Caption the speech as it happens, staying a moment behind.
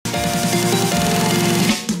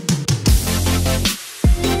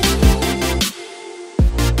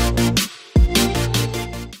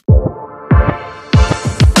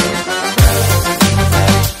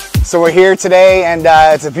So we're here today, and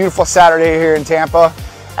it's a beautiful Saturday here in Tampa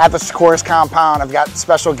at the Tsikouris compound. I've got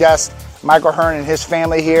special guest Michael Hearn and his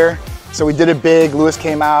family here. So we did it big. Lewis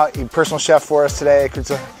came out, he personal chef for us today.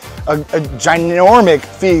 It's a ginormic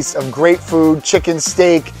feast of great food: chicken,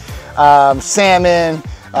 steak, salmon,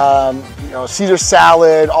 Caesar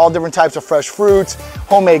salad, all different types of fresh fruits,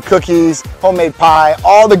 homemade cookies, homemade pie,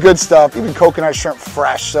 all the good stuff, even coconut shrimp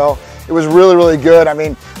fresh. So it was really, really good. I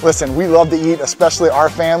mean, listen, we love to eat, especially our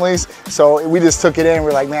families. So we just took it in and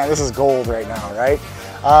we're like, man, this is gold right now, right?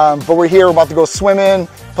 But we're here, we're about to go swimming,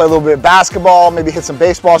 play a little bit of basketball, maybe hit some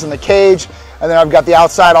baseballs in the cage. And then I've got the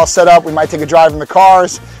outside all set up. We might take a drive in the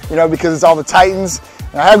cars, because it's all the Titans.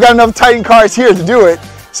 And I've got enough Titan cars here to do it.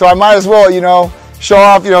 So I might as well, show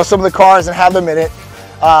off, some of the cars and have them in it.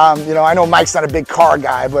 I know Mike's not a big car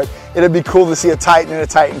guy, but it'd be cool to see a Titan in a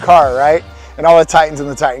Titan car, right? And all the Titans in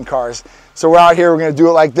the Titan cars. So we're out here, we're gonna do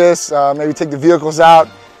it like this, maybe take the vehicles out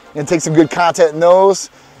and take some good content in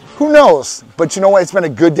those. Who knows? But you know what, it's been a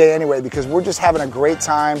good day anyway, because we're just having a great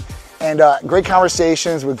time and great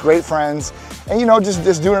conversations with great friends, and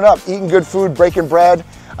just doing it up, eating good food, breaking bread,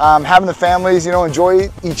 having the families, enjoy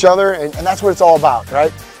each other, and that's what it's all about,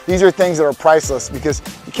 right? These are things that are priceless, because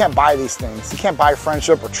you can't buy these things. You can't buy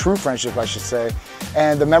friendship, or true friendship, I should say.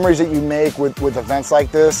 And the memories that you make with events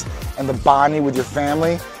like this and the bonding with your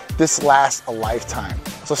family, this lasts a lifetime.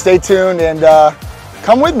 So stay tuned and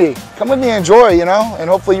come with me and enjoy, and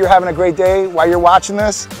hopefully you're having a great day while you're watching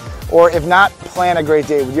this. Or if not, plan a great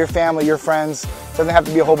day with your family, your friends. It doesn't have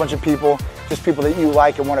to be a whole bunch of people, just people that you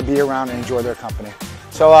like and want to be around and enjoy their company.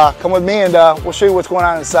 So come with me and we'll show you what's going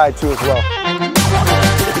on inside too as well.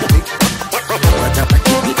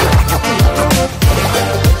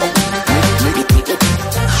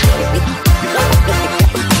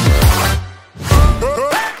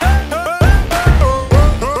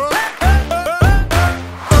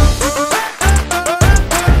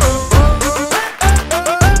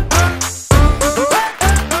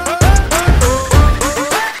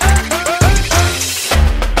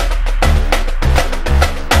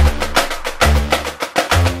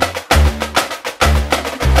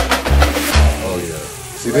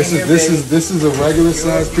 This is a regular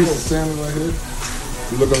size piece of salmon right here.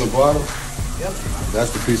 You look on the bottom. Yep.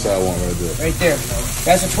 That's the piece I want right there. Right there.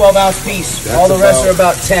 That's a 12-ounce piece. All the rest are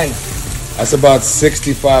about 10. That's about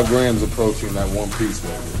 65 grams of protein, that one piece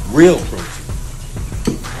right there. Real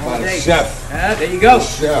protein. By a chef. There you go.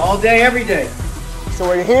 Chef. All day, every day. So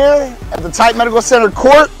we're here at the Titan Medical Center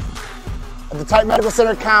court, at the Titan Medical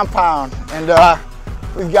Center compound. And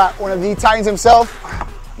we've got one of the Titans himself,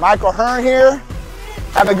 Michael Hearn here.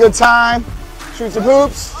 Having a good time, shoot some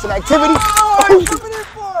hoops, some activity. Oh, coming in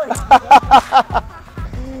for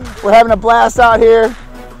it. We're having a blast out here,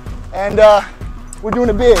 and we're doing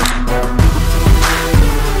it big. Come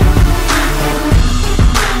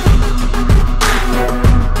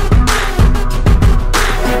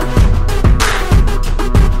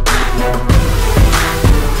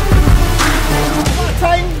on,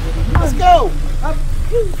 Titan, let's go.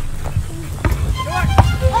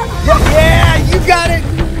 Yeah, you got it.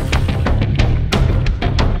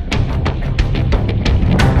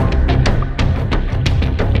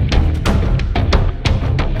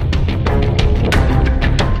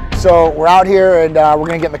 So we're out here and we're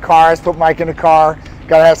gonna get in the cars, put Mike in the car.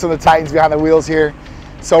 Gotta have some of the Titans behind the wheels here.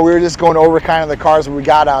 So we were just going over kind of the cars that we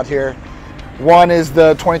got out here. One is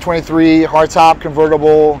the 2023 hardtop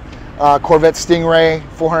convertible Corvette Stingray,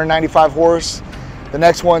 495 horse. The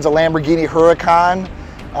next one's a Lamborghini Huracan,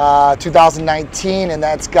 2019, and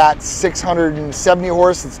that's got 670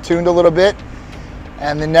 horse. It's tuned a little bit.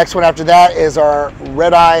 And the next one after that is our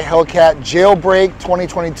Red Eye Hellcat Jailbreak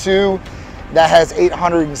 2022. That has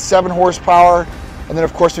 807 horsepower. And then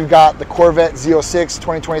of course we've got the Corvette Z06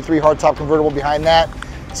 2023 hardtop convertible behind that,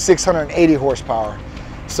 680 horsepower.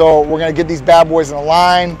 So we're gonna get these bad boys in a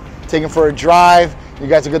line, take them for a drive. You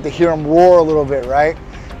guys will get to hear them roar a little bit, right?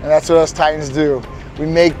 And that's what us Titans do. We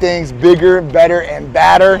make things bigger, better, and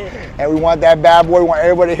badder, and we want that bad boy, we want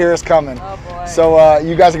everybody to hear us coming. Oh boy. So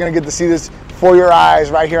you guys are gonna get to see this for your eyes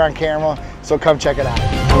right here on camera, so come check it out.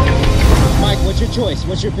 Mike, what's your choice?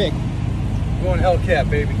 What's your pick? I'm going Hellcat,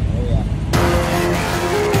 baby. Oh yeah.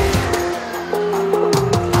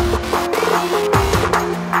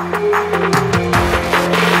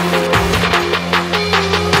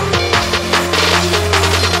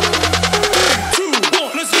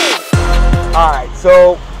 All right,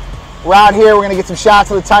 so we're out here. We're gonna get some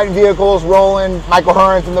shots of the Titan vehicles rolling. Michael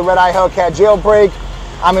Hearn in the Red Eye Hellcat Jailbreak.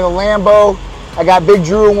 I'm in the Lambo. I got Big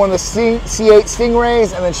Drew in one of the C8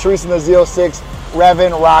 Stingrays, and then Sharice in the Z06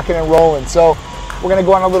 revving, rocking, and rolling. So we're gonna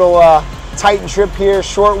go on a little Titan trip here,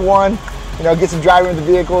 short one. You know, get some driving with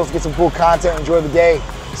the vehicles, get some cool content, enjoy the day.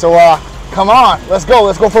 So come on, let's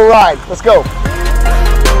go for a ride, let's go.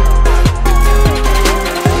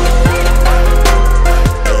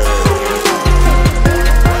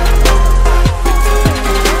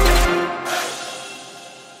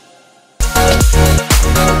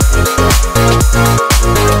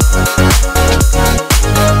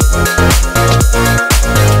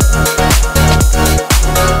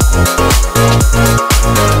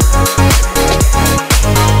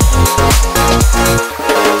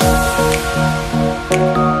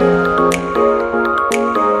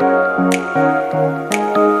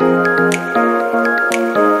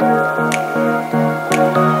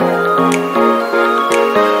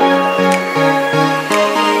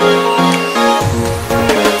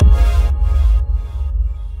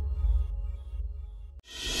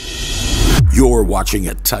 You're watching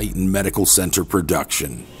a Titan Medical Center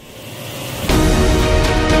production.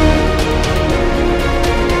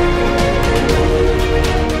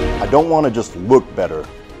 I don't want to just look better.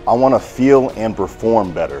 I want to feel and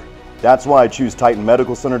perform better. That's why I choose Titan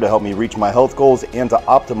Medical Center to help me reach my health goals and to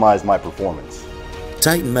optimize my performance.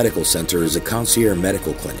 Titan Medical Center is a concierge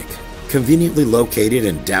medical clinic, conveniently located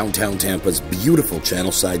in downtown Tampa's beautiful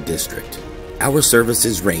Channelside district. Our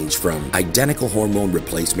services range from identical hormone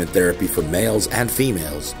replacement therapy for males and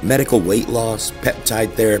females, medical weight loss, peptide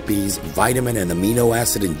therapies, vitamin and amino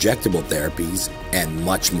acid injectable therapies, and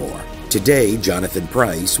much more. Today, Jonathan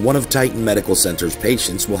Price, one of Titan Medical Center's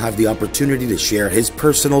patients, will have the opportunity to share his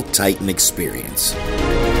personal Titan experience.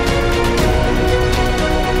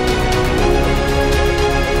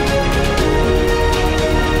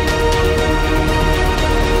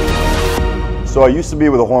 So I used to be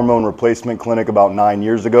with a hormone replacement clinic about 9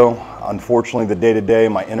 years ago. Unfortunately, the day-to-day,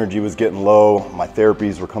 my energy was getting low, my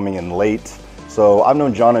therapies were coming in late. So I've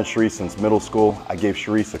known John and Sharice since middle school. I gave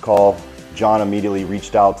Sharice a call. John immediately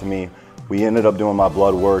reached out to me. We ended up doing my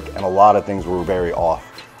blood work and a lot of things were very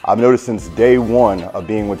off. I've noticed since day one of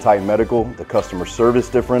being with Titan Medical, the customer service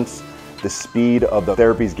difference, the speed of the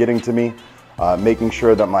therapies getting to me, making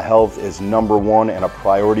sure that my health is #1 and a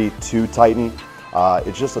priority to Titan.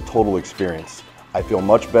 It's just a total experience. I feel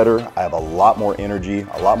much better. I have a lot more energy,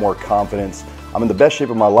 a lot more confidence. I'm in the best shape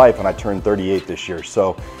of my life and I turned 38 this year.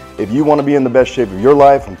 So if you want to be in the best shape of your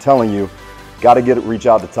life, I'm telling you, got to reach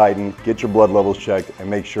out to Titan, get your blood levels checked and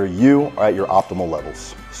make sure you are at your optimal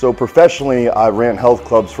levels. So professionally, I ran health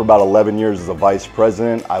clubs for about 11 years as a vice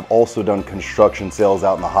president. I've also done construction sales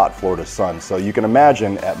out in the hot Florida sun. So you can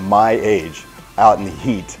imagine at my age, out in the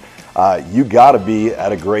heat, you got to be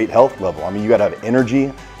at a great health level. I mean, you got to have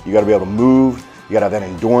energy, you got to be able to move, you got to have that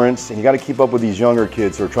endurance, and you got to keep up with these younger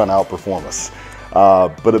kids who are trying to outperform us.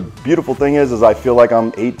 But the beautiful thing is I feel like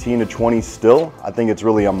I'm 18 to 20 still. I think it's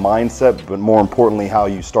really a mindset, but more importantly, how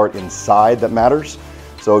you start inside that matters.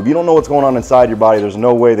 So if you don't know what's going on inside your body, there's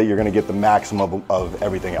no way that you're going to get the maximum of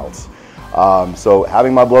everything else. So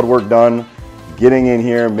having my blood work done, getting in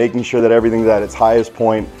here, making sure that everything's at its highest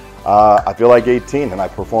point, I feel like 18 and I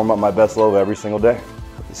perform at my best level every single day.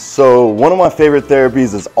 So one of my favorite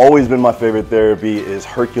therapies, has always been my favorite therapy, is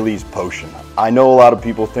Hercules Potion. I know a lot of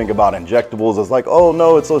people think about injectables as like, oh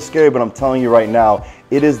no, it's so scary, but I'm telling you right now,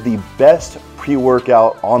 it is the best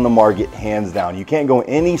pre-workout on the market, hands down. You can't go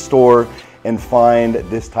any store and find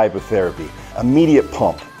this type of therapy. Immediate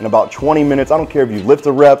pump. In about 20 minutes, I don't care if you lift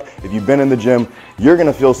a rep, if you've been in the gym, you're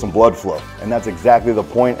gonna feel some blood flow. And that's exactly the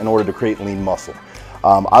point in order to create lean muscle.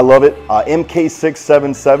 I love it.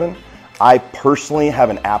 MK677. I personally have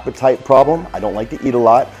an appetite problem. I don't like to eat a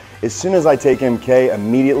lot. As soon as I take MK,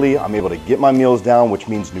 immediately I'm able to get my meals down, which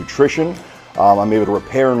means nutrition. I'm able to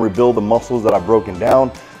repair and rebuild the muscles that I've broken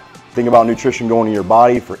down. Think about nutrition going to your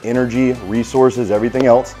body for energy, resources, everything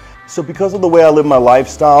else. So because of the way I live my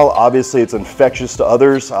lifestyle, obviously it's infectious to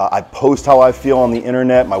others. I post how I feel on the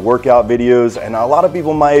internet, my workout videos, and a lot of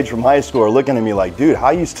people my age from high school are looking at me like, dude, how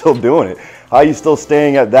are you still doing it? How are you still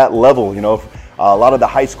staying at that level? You know, a lot of the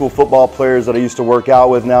high school football players that I used to work out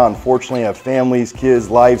with now, unfortunately, have families, kids,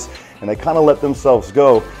 lives, and they kind of let themselves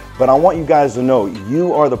go. But I want you guys to know,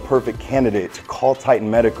 you are the perfect candidate to call Titan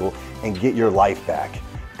Medical and get your life back.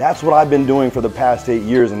 That's what I've been doing for the past 8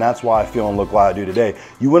 years, and that's why I feel and look like I do today.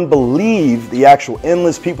 You wouldn't believe the actual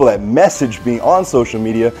endless people that message me on social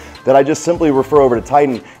media that I just simply refer over to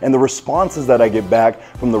Titan, and the responses that I get back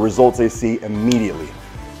from the results they see immediately.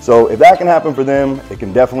 So if that can happen for them, it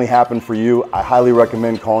can definitely happen for you. I highly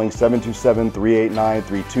recommend calling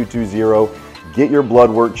 727-389-3220. Get your blood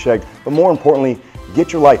work checked, but more importantly,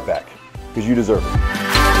 get your life back, because you deserve it.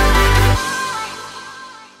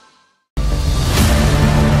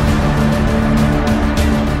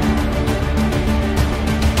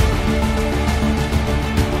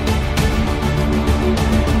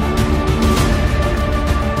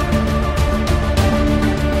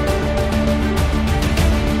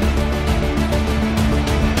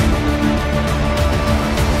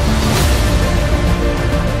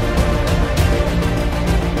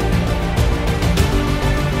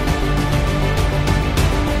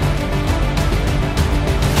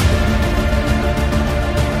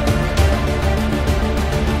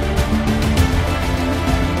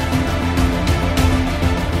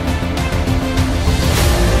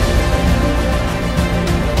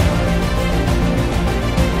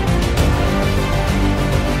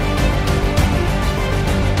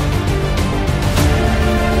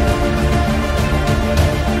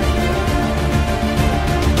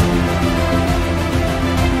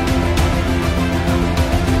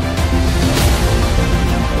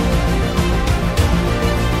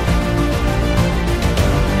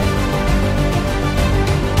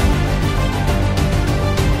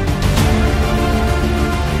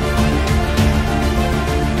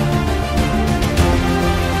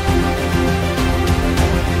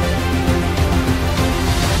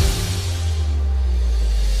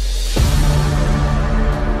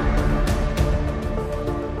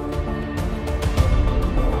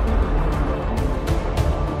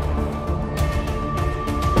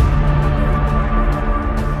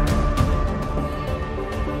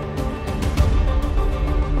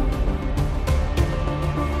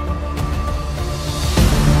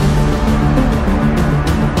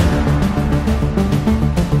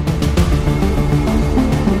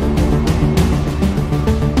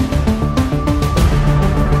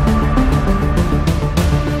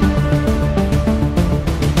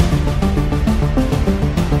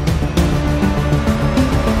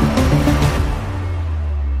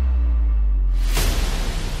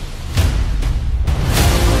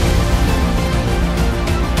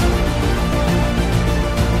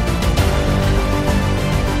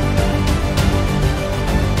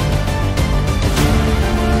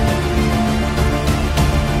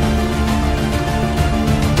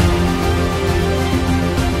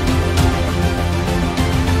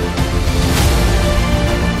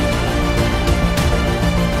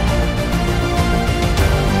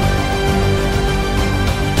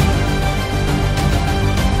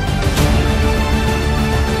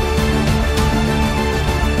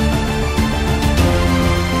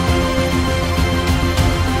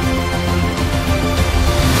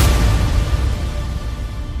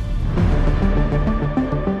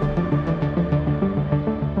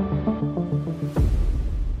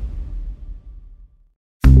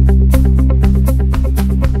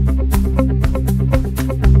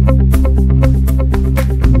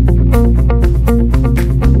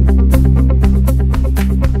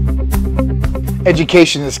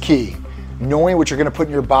 education is key. Knowing what you're going to put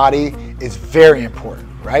in your body is very important,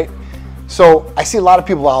 right? So I see a lot of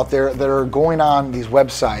people out there that are going on these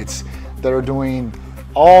websites that are doing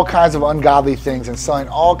all kinds of ungodly things and selling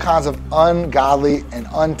all kinds of ungodly and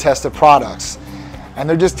untested products. And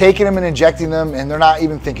they're just taking them and injecting them, and they're not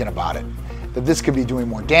even thinking about it. That this could be doing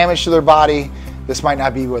more damage to their body. This might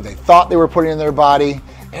not be what they thought they were putting in their body.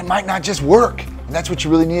 It might not just work, and that's what you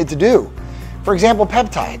really needed to do. For example,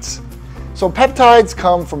 peptides. So peptides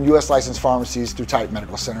come from US licensed pharmacies through Type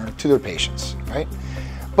Medical Center to their patients, right?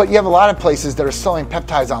 But you have a lot of places that are selling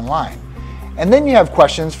peptides online. And then you have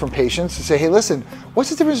questions from patients to say, hey, listen, what's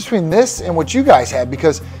the difference between this and what you guys have?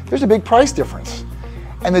 Because there's a big price difference.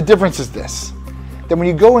 And the difference is this, that when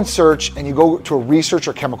you go and search and you go to a research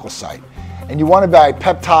or chemical site and you want to buy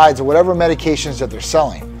peptides or whatever medications that they're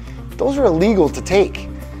selling, those are illegal to take.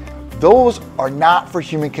 Those are not for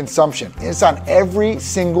human consumption. It's on every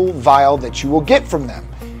single vial that you will get from them,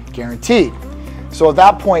 guaranteed. So at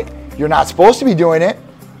that point, you're not supposed to be doing it,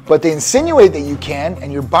 but they insinuate that you can,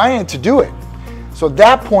 and you're buying it to do it. So at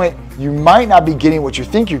that point, you might not be getting what you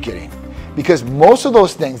think you're getting, because most of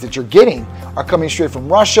those things that you're getting are coming straight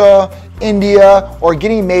from Russia, India, or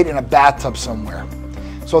getting made in a bathtub somewhere.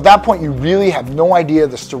 So at that point, you really have no idea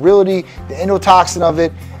the sterility, the endotoxin of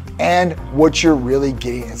it, and what you're really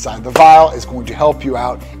getting inside the vial is going to help you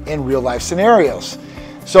out in real life scenarios.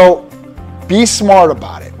 So be smart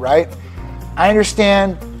about it, right? I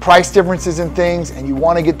understand price differences in things, and you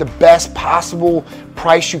want to get the best possible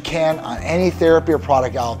price you can on any therapy or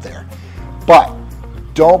product out there. But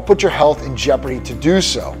don't put your health in jeopardy to do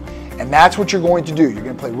so. And that's what you're going to do. You're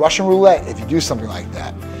going to play Russian roulette if you do something like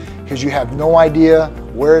that, because you have no idea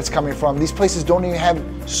where it's coming from. These places don't even have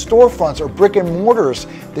storefronts or brick and mortars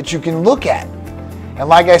that you can look at. And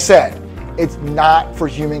like I said, it's not for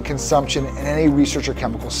human consumption in any research or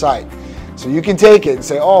chemical site. So you can take it and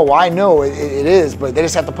say, oh, well, I know it is, but they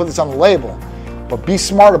just have to put this on the label. But be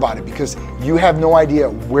smart about it, because you have no idea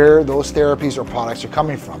where those therapies or products are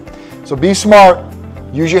coming from. So be smart,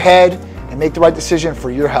 use your head, and make the right decision for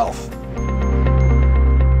your health.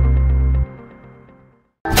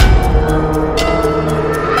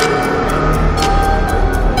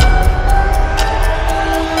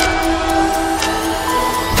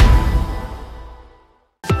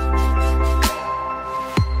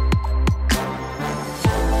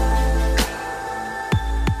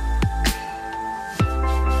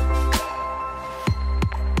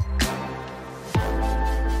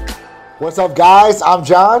 What's up, guys? I'm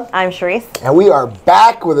John. I'm Sharice. And we are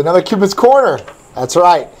back with another Cupid's Corner. That's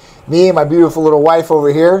right. Me and my beautiful little wife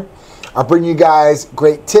over here are bringing you guys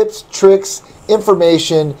great tips, tricks,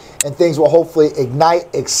 information, and things will hopefully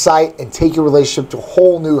ignite, excite, and take your relationship to a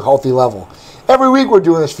whole new healthy level. Every week we're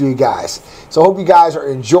doing this for you guys. So I hope you guys are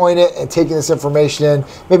enjoying it and taking this information in.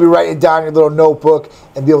 Maybe write it down in your little notebook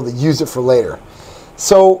and be able to use it for later.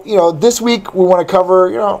 So, this week we want to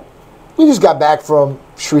cover, we just got back from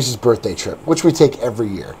Sharice's birthday trip, which we take every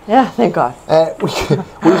year. Yeah, thank God. And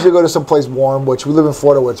we usually go to someplace warm, which we live in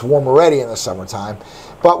Florida where it's warm already in the summertime.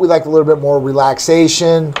 But we like a little bit more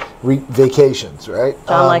relaxation, vacations, right?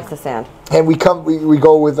 John likes the sand. And we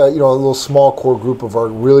go with a little small core group of our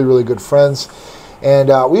really, really good friends. And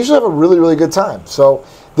we usually have a really, really good time. So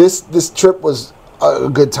this trip was a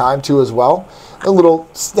good time too as well. A little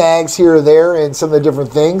snags here or there and some of the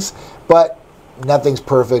different things. But nothing's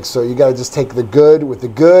perfect, so you got to just take the good with the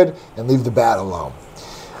good and leave the bad alone.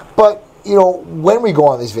 But, when we go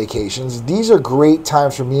on these vacations, these are great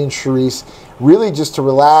times for me and Sharice really just to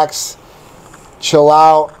relax, chill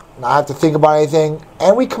out, not have to think about anything,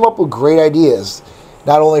 and we come up with great ideas,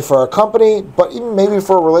 not only for our company, but even maybe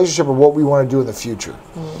for a relationship or what we want to do in the future.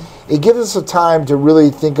 It gives us a time to really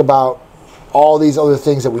think about all these other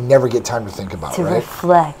things that we never get time to think about, To right?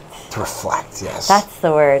 reflect. To reflect, yes. That's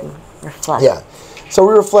the word. Reflect. Yeah. So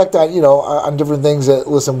we reflect on, on different things that,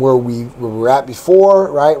 listen, where we were at before,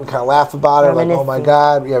 right? We kind of laugh about it, like, oh my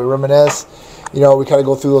God, yeah, we reminisce. We kind of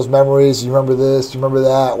go through those memories. You remember this, you remember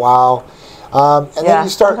that, wow. And then you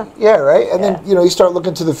start, right? And then, you start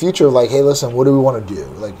looking to the future, like, hey, listen, what do we want to do?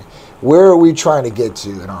 Like, where are we trying to get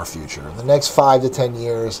to in our future? In the next 5 to 10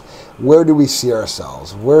 years, where do we see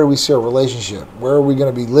ourselves? Where do we see our relationship? Where are we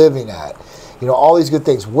going to be living at? All these good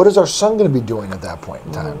things. What is our son going to be doing at that point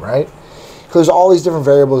in time, right? Because all these different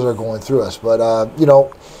variables are going through us. But,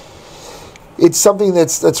 it's something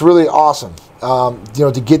that's really awesome,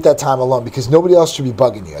 to get that time alone, because nobody else should be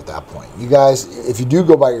bugging you at that point. You guys, if you do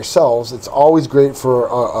go by yourselves, it's always great for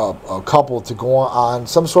a couple to go on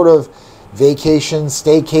some sort of vacation,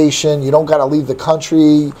 staycation. You don't got to leave the country.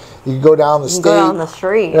 You can go down the state. Go down the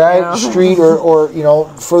street. Right? You know? Street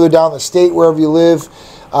or further down the state, wherever you live,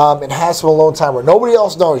 and have some alone time where nobody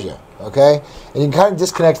else knows you. Okay? And you can kind of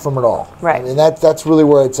disconnect from it all. Right. I mean, that's really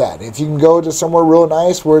where it's at. If you can go to somewhere real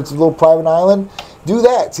nice where it's a little private island, do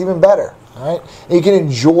that. It's even better. All right? And you can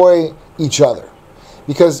enjoy each other.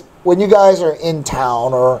 Because when you guys are in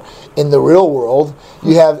town or in the real world,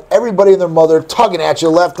 you have everybody and their mother tugging at you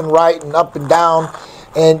left and right and up and down,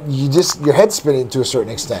 and your head's spinning to a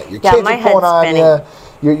certain extent. Your kids are pulling on you.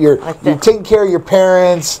 You're taking care of your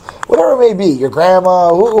parents, whatever it may be, your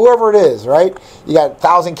grandma, whoever it is, right? You got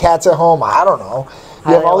 1,000 cats at home. I don't know.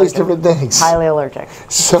 You have all these different things. Highly allergic.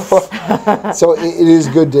 So it is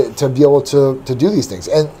good to be able to do these things.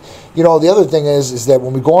 And the other thing is that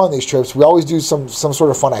when we go on these trips, we always do some sort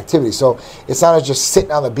of fun activity. So it's not just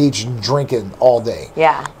sitting on the beach and drinking all day.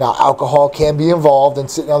 Yeah. Now, alcohol can be involved, and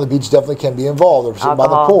sitting on the beach definitely can be involved, or sitting by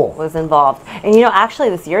the pool. Was involved. And actually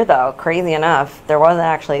this year, though, crazy enough, there wasn't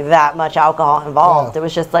actually that much alcohol involved. Yeah. It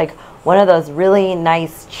was just like one of those really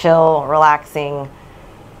nice, chill, relaxing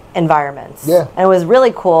environments. Yeah. And it was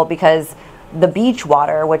really cool because the beach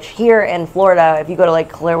water, which here in Florida, if you go to like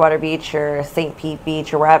Clearwater Beach or St. Pete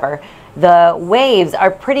Beach or wherever, the waves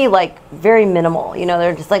are pretty very minimal.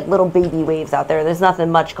 They're just like little baby waves out there. There's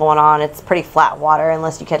nothing much going on. It's pretty flat water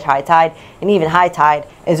unless you catch high tide. And even high tide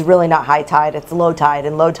is really not high tide. It's low tide.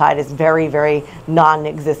 And low tide is very, very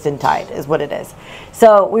non-existent tide is what it is.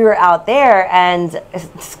 So we were out there, and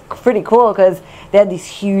it's pretty cool because they had these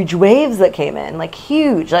huge waves that came in. Like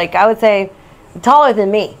huge. Like I would say taller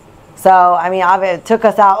than me. So, I mean, it took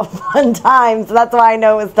us out one time, so that's why I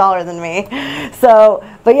know it was taller than me. So,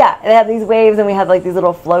 but yeah, they had these waves, and we had like these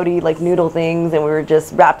little floaty noodle things, and we were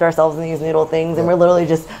just wrapped ourselves in these noodle things, and we're literally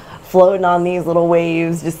just floating on these little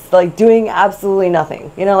waves, just like doing absolutely nothing.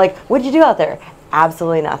 What'd you do out there?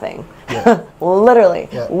 Absolutely nothing. Yeah. Literally.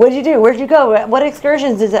 Yeah. What'd you do? Where'd you go? What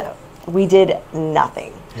excursions did that? We did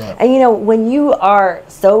nothing. Yeah. And when you are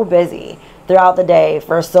so busy throughout the day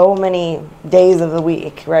for so many days of the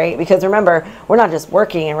week, right? Because remember, we're not just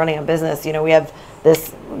working and running a business. We have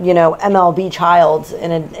this, MLB child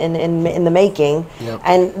in the making, yep.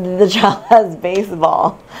 And the child has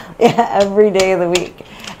baseball every day of the week,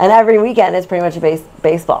 and every weekend is pretty much a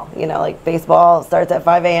baseball. Baseball starts at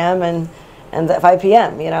 5 a.m. and ends at 5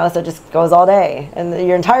 p.m. So it just goes all day, and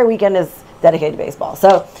your entire weekend is dedicated to baseball.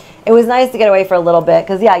 So it was nice to get away for a little bit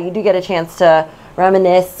because you do get a chance to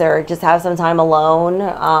reminisce or just have some time alone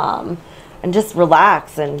and just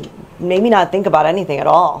relax and maybe not think about anything at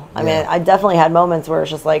all. I mean, I definitely had moments where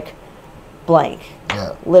it's just like blank.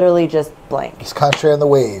 Yeah. Literally just blank. Just concentrate on the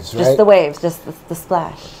waves, right? Just the waves, just the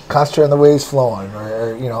splash. Concentrate on the waves flowing.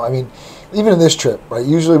 Or I mean, even in this trip, right?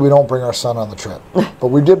 Usually we don't bring our son on the trip. But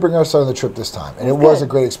we did bring our son on the trip this time. And it was a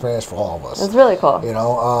great experience for all of us. It's really cool.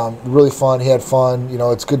 Really fun. He had fun.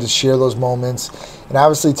 It's good to share those moments. And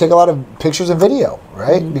obviously take a lot of pictures and video,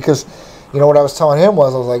 right? Mm-hmm. Because, what I was telling him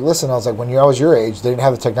was, I was like, listen, when I was your age, they didn't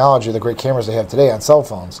have the technology, the great cameras they have today on cell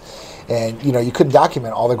phones. And, you couldn't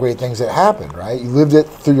document all the great things that happened, right? You lived it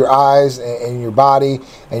through your eyes and your body,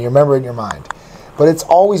 and you remember it in your mind. But it's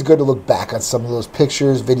always good to look back on some of those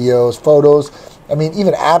pictures, videos, photos. I mean,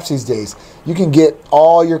 even apps these days, you can get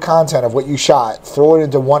all your content of what you shot, throw it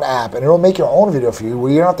into one app, and it'll make your own video for you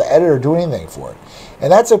where you don't have to edit or do anything for it.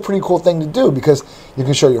 And that's a pretty cool thing to do because you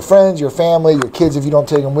can show your friends, your family, your kids, if you don't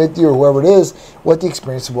take them with you or whoever it is, what the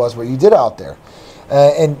experience was, what you did out there.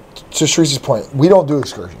 And to Sharice's point, we don't do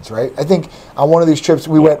excursions, right? I think on one of these trips,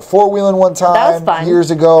 we went four-wheeling one time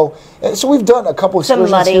years ago. And so we've done a couple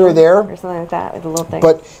excursions here or there. Or something like that, with a little thing.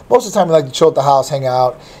 But most of the time, we like to chill at the house, hang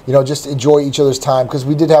out, just enjoy each other's time. Because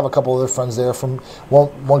we did have a couple other friends there.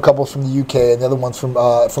 One couple's from the UK and the other one's from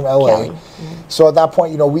LA. Mm-hmm. So at that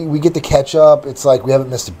point, we get to catch up. It's like we haven't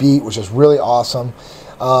missed a beat, which is really awesome.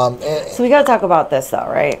 So we got to talk about this, though,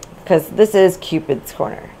 right? Because this is Cupid's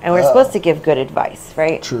Corner, and we're supposed to give good advice,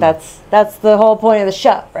 right? True. That's the whole point of the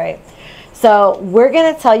show, right? So we're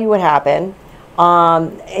going to tell you what happened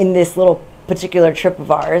in this little particular trip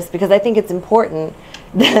of ours, because I think it's important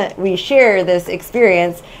that we share this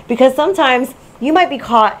experience, because sometimes you might be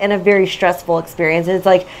caught in a very stressful experience, and it's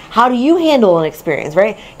like, how do you handle an experience,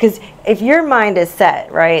 right? Because if your mind is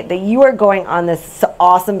set, right, that you are going on this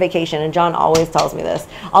awesome vacation, and John always tells me this,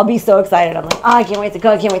 I'll be so excited. I'm like, I can't wait to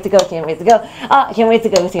go, I can't wait to go, can't wait to go, I can't wait to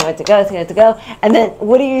go, can't wait to go, can't wait to go. And then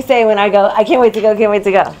what do you say when I go, I can't wait to go, can't wait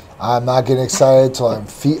to go? I'm not getting excited till I'm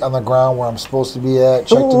feet on the ground where I'm supposed to be at,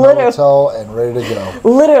 checked in the hotel, and ready to go.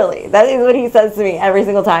 Literally. That is what he says to me every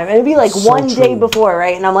single time. And it'd be like so one day before,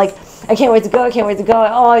 right? And I'm like, I can't wait to go. I can't wait to go.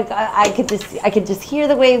 Oh, I could just hear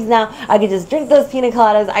the waves now. I could just drink those pina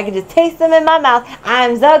coladas. I could just taste them in my mouth.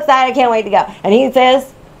 I'm so excited. I can't wait to go. And he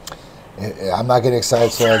says, I'm not getting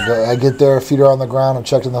excited, so I get there, feet are on the ground, I'm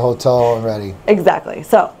checked in the hotel, I'm ready. Exactly.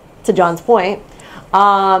 So, to John's point,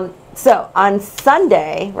 so on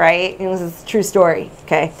Sunday, right, and this is a true story,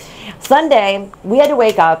 okay, Sunday, we had to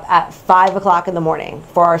wake up at 5 o'clock in the morning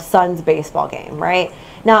for our son's baseball game, right?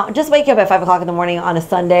 Now, just waking up at 5 o'clock in the morning on a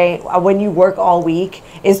Sunday when you work all week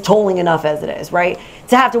is tolling enough as it is, right?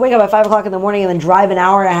 To have to wake up at 5 o'clock in the morning and then drive an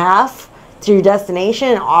hour and a half to your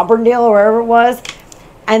destination, Auburndale or wherever it was,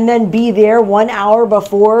 and then be there 1 hour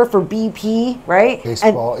before for BP, right?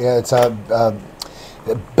 Baseball, yeah, it's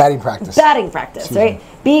batting practice. Batting practice, right?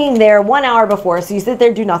 Being there 1 hour before, so you sit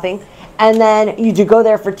there, do nothing, and then you do go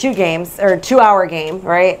there for 2 games, or 2 hour game,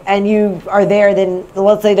 right? And you are there, then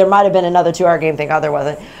let's say there might have been another 2 hour game, thank God there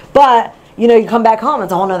wasn't. But, you know, you come back home,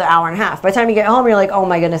 it's a whole nother hour and a half. By the time you get home, you're like, oh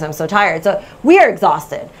my goodness, I'm so tired. So we are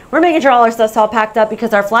exhausted. We're making sure all our stuff's all packed up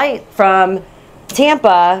because our flight from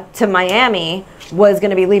Tampa to Miami was going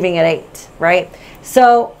to be leaving at 8, right?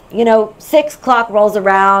 So, you know, 6 o'clock rolls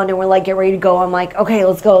around and we're like, get ready to go. I'm like, okay,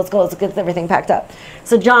 let's go, let's get everything packed up.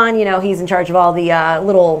 So John, you know, he's in charge of all the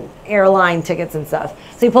little airline tickets and stuff.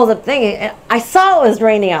 So he pulls up the thing, and I saw it was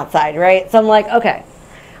raining outside, right? So I'm like, okay.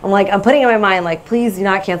 I'm putting in my mind, like, please do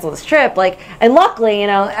not cancel this trip. Like, and luckily, you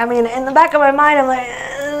know, I mean, in the back of my mind, I'm like,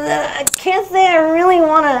 I can't say I really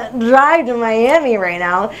want to drive to Miami right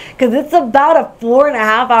now because it's about a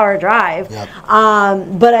 4.5 hour drive. Yep.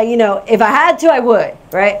 But you know, if I had to, I would,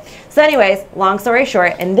 right? So anyways, long story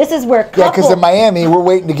short, and this is where yeah, because in Miami, we're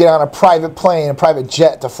waiting to get on a private plane, a private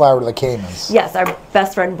jet to fly over to the Caymans. Yes, our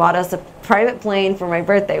best friend bought us a private plane for my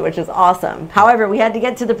birthday, which is awesome. However, we had to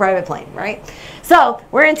get to the private plane, right? So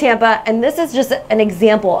we're in Tampa, and this is just an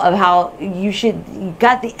example of how you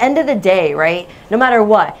got the end of the day, right? No matter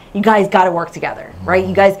what, you guys got to work together, right?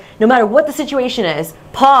 You guys, no matter what the situation is,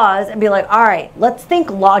 pause and be like, all right, let's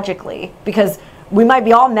think logically, because we might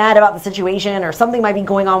be all mad about the situation or something might be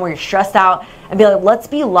going on where you're stressed out, and be like, let's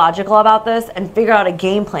be logical about this and figure out a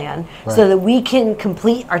game plan so that we can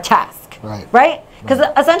complete our task, right? Because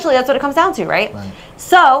essentially that's what it comes down to, right?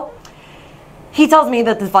 So he tells me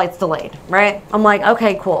that the flight's delayed, right? I'm like,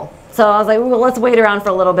 okay, cool. So I was like, well, let's wait around for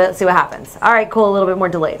a little bit, see what happens. All right, cool, a little bit more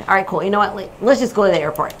delayed. All right, cool. You know what? Let's just go to the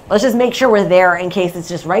airport. Let's just make sure we're there in case it's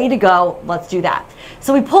just ready to go. Let's do that.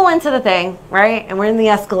 So we pull into the thing, right? And we're in the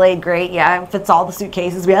Escalade. Great. Yeah, it fits all the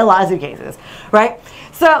suitcases. We had a lot of suitcases, right?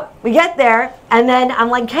 So we get there, and then I'm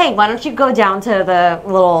like, hey, why don't you go down to the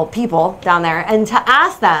little people down there and to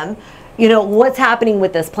ask them, you know, what's happening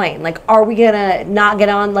with this plane? Like, are we gonna not get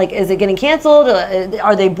on? Like, is it getting canceled?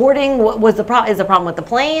 Are they boarding? What was the problem? Is the problem with the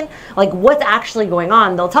plane? Like, what's actually going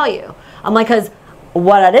on? They'll tell you. I'm like, because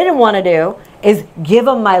what I didn't want to do is give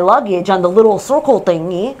them my luggage on the little circle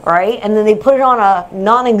thingy, right? And then they put it on a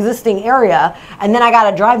non-existing area, and then I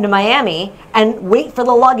gotta drive to Miami and wait for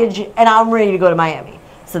the luggage, and I'm ready to go to Miami.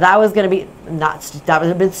 So that was going to be that was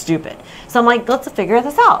a bit stupid. So I'm like, let's figure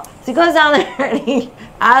this out. So he goes down there and he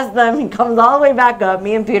asks them, he comes all the way back up.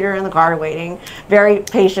 Me and Peter are in the car waiting very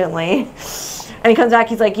patiently. And he comes back,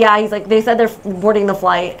 he's like, yeah, he's like, they said they're boarding the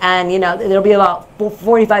flight and, you know, it'll be about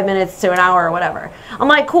 45 minutes to an hour or whatever. I'm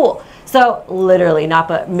like, cool. So literally not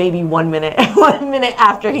but maybe 1 minute, 1 minute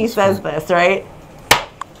after he says this, right?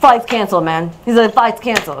 Flight's canceled, man. He's like, flight's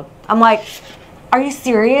canceled. I'm like, are you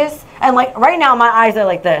serious? And like right now my eyes are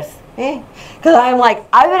like this. Because I'm like,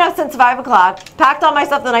 I've been up since 5 o'clock, packed all my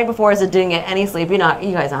stuff the night before, so didn't get any sleep. You know,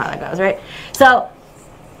 you guys know how that goes, right? So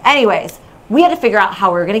anyways, we had to figure out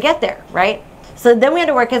how we were going to get there, right? So then we had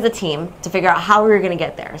to work as a team to figure out how we were going to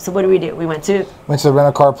get there. So what do? We went to the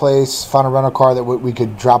rental car place, found a rental car that we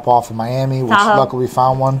could drop off in Miami, which luckily we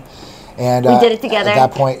found one. And we did it together. At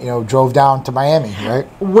that point, you know, drove down to Miami, right?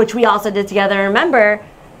 Which we also did together. Remember,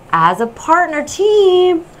 as a partner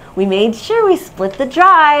team, we made sure we split the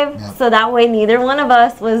drive, so that way neither one of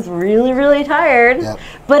us was really, really tired.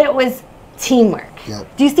 But it was teamwork.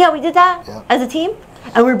 Do you see how we did that as a team?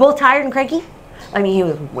 And we were both tired and cranky? I mean, he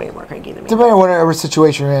was way more cranky than me. Depending on whatever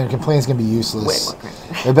situation you're in, complaining is going to be useless. Way more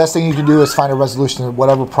cranky. The best thing you can do is find a resolution to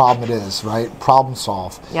whatever problem it is, right? Problem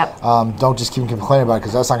solve. Don't just keep complaining about it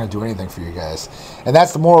because that's not going to do anything for you guys. And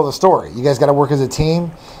that's the moral of the story. You guys got to work as a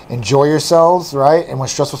team, enjoy yourselves, right? And when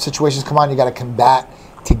stressful situations come on, you got to combat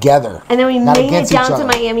together. And then we made it down to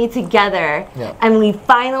Miami together. And we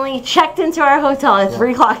finally checked into our hotel at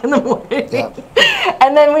 3 o'clock in the morning.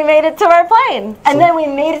 And then we made it to our plane. And then we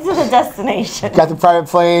made it to the destination. Got the private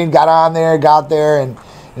plane, got on there, got there, and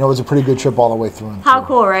it was a pretty good trip all the way through. And How through.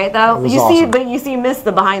 cool, right? Though It was you awesome. you miss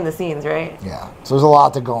the behind the scenes, right? Yeah, so there's a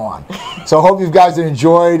lot to go on. So I hope you guys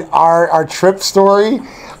enjoyed our trip story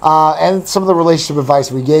and some of the relationship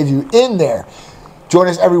advice we gave you in there. Join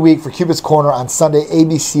us every week for Cupid's Corner on Sunday,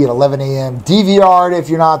 ABC at 11 a.m. DVR it if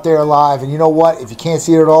you're not there live. And you know what? If you can't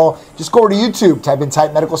see it at all, just go over to YouTube, type in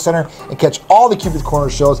Type Medical Center, and catch all the Cupid's Corner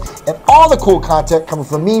shows and all the cool content coming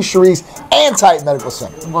from me, Sharice, and Type Medical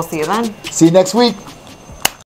Center. We'll see you then. See you next week.